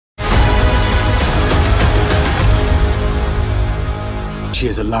she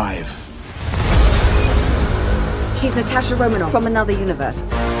is alive. She's Natasha Romanoff from another universe.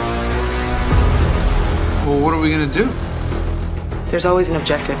 Well, what are we gonna do? There's always an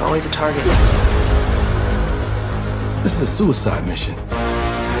objective, always a target. This is a suicide mission.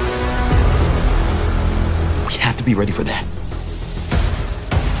 We have to be ready for that.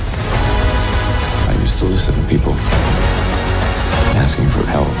 I used to listen to people asking for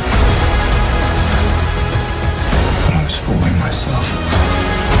help. But I was fooling myself.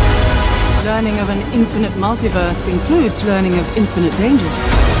 Learning of an infinite multiverse includes learning of infinite danger.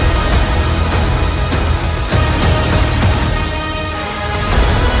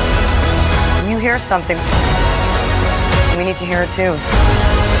 When you hear something, we need to hear it too.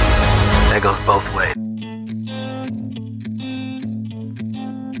 That goes both ways.